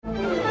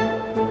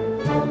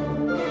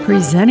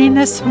Presenting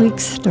this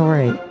week's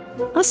story,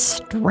 A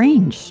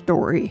Strange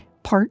Story,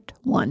 Part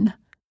 1.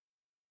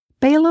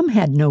 Balaam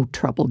had no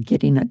trouble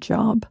getting a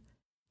job.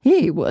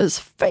 He was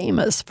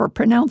famous for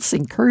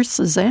pronouncing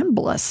curses and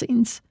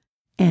blessings,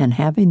 and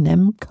having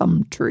them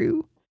come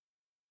true.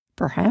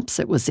 Perhaps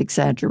it was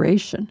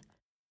exaggeration.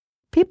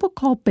 People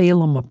called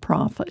Balaam a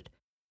prophet.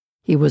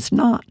 He was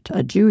not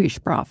a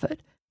Jewish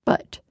prophet,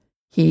 but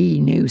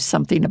he knew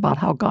something about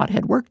how God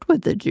had worked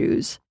with the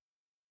Jews.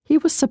 He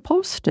was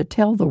supposed to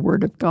tell the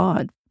word of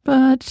God,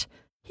 but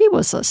he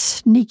was a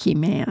sneaky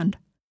man.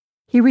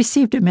 He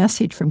received a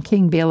message from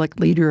King Balak,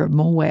 leader of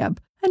Moab,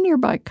 a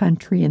nearby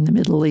country in the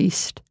Middle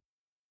East.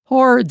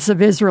 "Hordes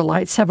of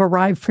Israelites have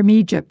arrived from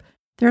Egypt.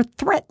 They're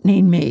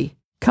threatening me.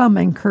 Come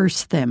and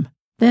curse them.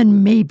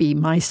 Then maybe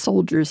my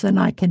soldiers and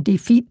I can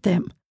defeat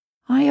them.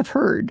 I have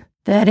heard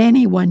that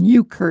anyone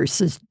you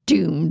curse is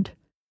doomed.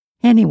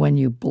 Anyone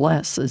you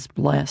bless is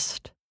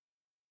blessed."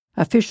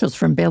 Officials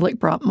from Balak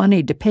brought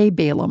money to pay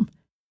Balaam.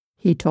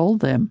 He told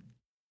them,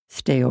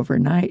 "Stay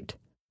overnight.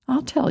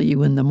 I'll tell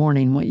you in the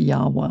morning what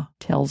Yahweh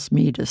tells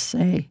me to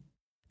say."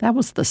 That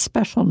was the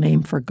special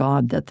name for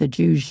God that the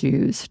Jews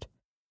used.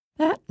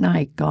 That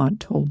night God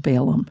told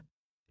Balaam,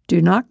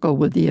 "Do not go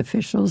with the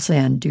officials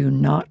and do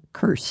not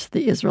curse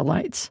the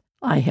Israelites.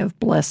 I have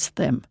blessed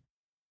them."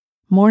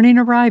 Morning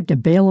arrived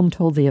and Balaam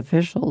told the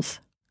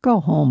officials,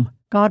 "Go home.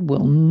 God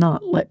will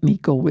not let me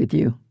go with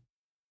you."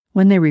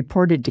 When they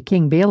reported to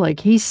King Balak,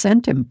 he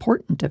sent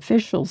important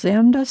officials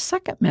and a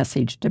second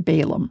message to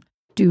Balaam.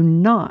 "Do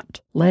not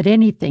let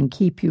anything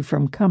keep you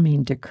from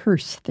coming to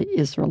curse the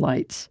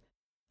Israelites.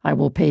 I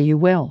will pay you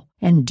well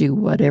and do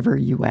whatever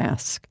you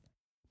ask."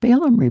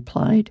 Balaam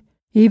replied,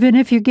 "Even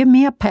if you give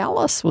me a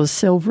palace with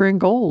silver and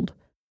gold,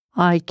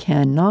 I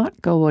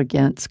cannot go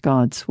against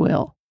God's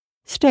will.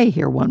 Stay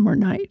here one more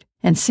night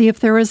and see if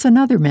there is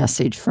another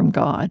message from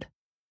God."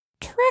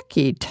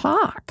 Tricky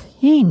talk.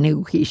 He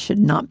knew he should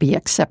not be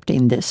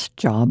accepting this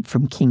job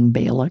from King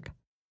Balak.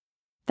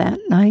 That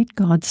night,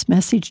 God's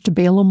message to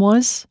Balaam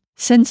was,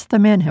 "Since the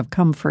men have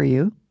come for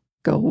you,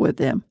 go with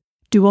them.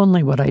 Do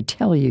only what I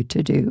tell you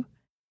to do."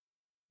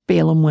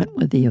 Balaam went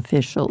with the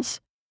officials.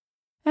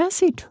 As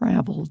he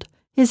traveled,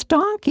 his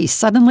donkey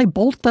suddenly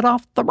bolted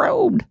off the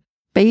road.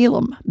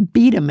 Balaam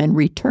beat him and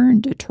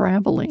returned to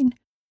traveling.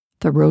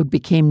 The road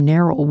became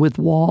narrow with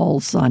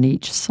walls on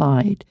each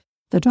side.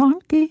 The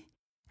donkey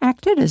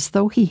acted as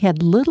though he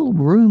had little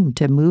room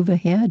to move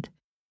ahead.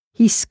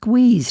 He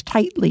squeezed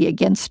tightly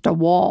against a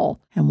wall,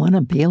 and one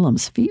of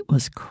Balaam's feet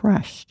was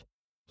crushed.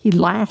 He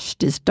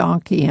lashed his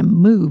donkey and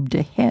moved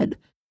ahead.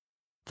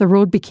 The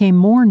road became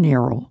more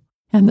narrow,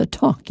 and the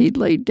donkey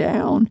lay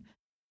down.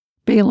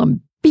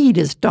 Balaam beat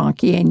his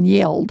donkey and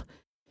yelled,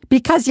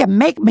 "Because you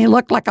make me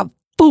look like a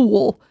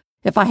fool!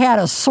 If I had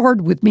a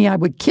sword with me, I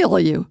would kill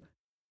you."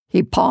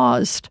 He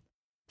paused,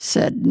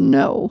 said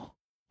no,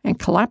 and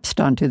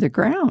collapsed onto the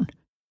ground.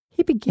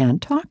 He began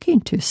talking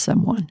to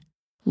someone.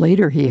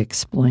 Later he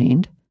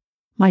explained,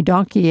 "My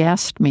donkey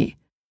asked me,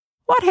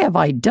 'What have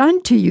I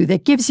done to you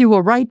that gives you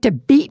a right to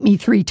beat me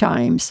 3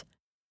 times?'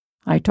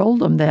 I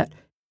told him that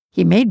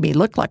he made me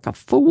look like a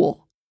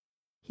fool.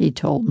 He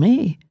told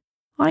me,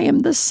 'I am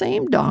the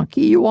same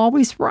donkey you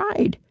always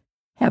ride.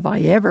 Have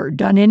I ever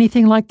done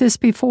anything like this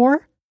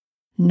before?'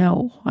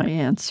 'No,' I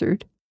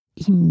answered.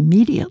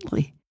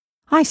 Immediately,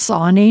 I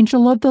saw an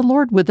angel of the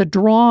Lord with a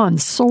drawn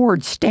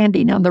sword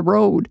standing on the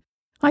road.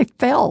 I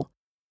fell,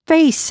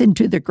 face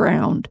into the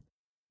ground.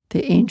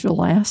 The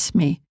angel asked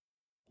me,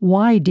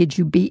 'Why did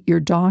you beat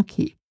your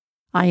donkey?'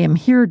 'I am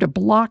here to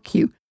block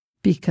you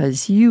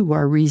because you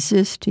are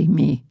resisting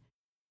me.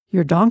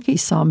 Your donkey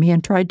saw me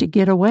and tried to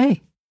get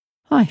away.'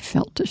 I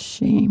felt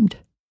ashamed.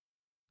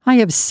 'I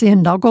have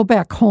sinned. I'll go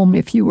back home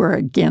if you are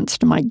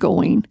against my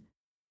going.'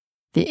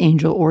 The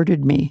angel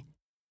ordered me,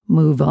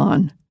 'Move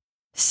on.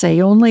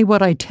 Say only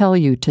what I tell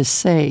you to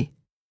say.'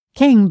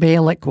 King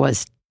Balak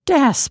was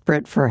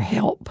desperate for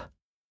help.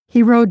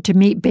 He rode to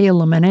meet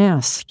Balaam and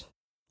asked,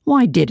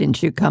 'Why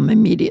didn't you come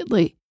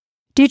immediately?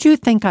 Did you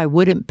think I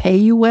wouldn't pay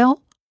you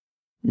well?'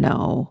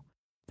 'No,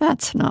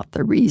 that's not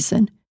the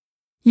reason.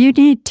 You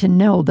need to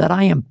know that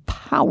I am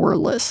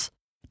powerless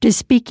to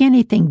speak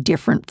anything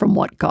different from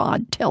what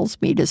God tells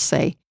me to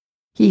say.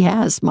 He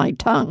has my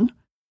tongue.'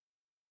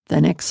 The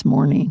next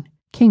morning,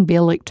 King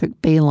Balak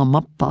took Balaam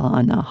up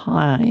on a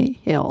high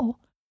hill.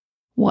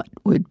 What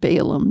would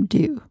Balaam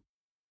do?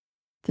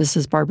 This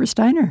is Barbara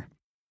Steiner.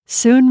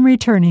 Soon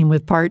returning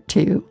with part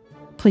 2.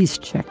 Please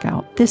check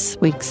out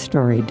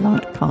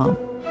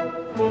thisweekstory.com.